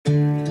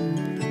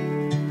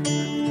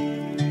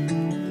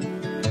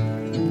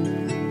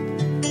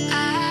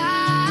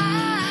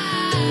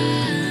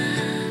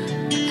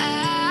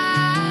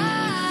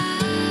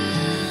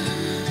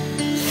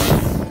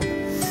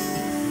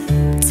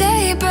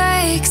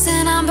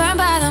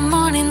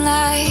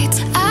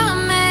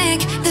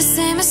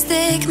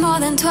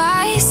than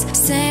twice.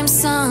 Same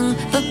song,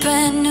 but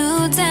brand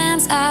new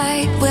dance.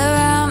 I wear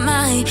out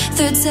my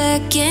third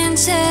second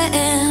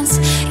chance.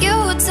 You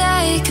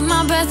take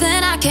my breath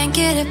and I can't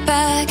get it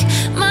back.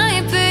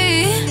 Might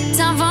be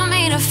time for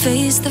me to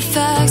face the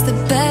facts. The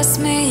best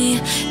me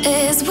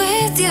is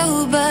with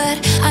you, but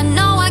I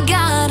know I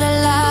got a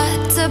lot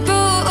to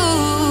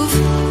prove.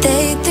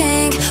 They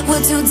think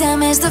we're too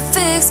damaged to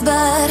fix,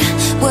 but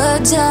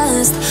we're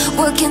just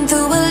working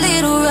through a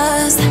little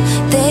rust.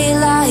 They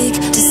like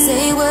to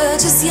say we're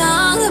just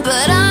young,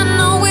 but I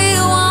know we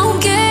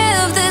won't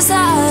give this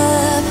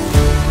up.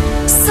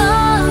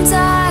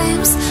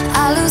 Sometimes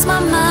I lose my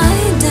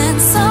mind, and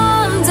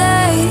some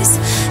days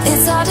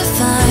it's hard to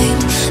find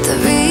the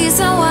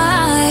reason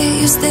why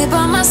you stay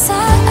by my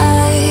side.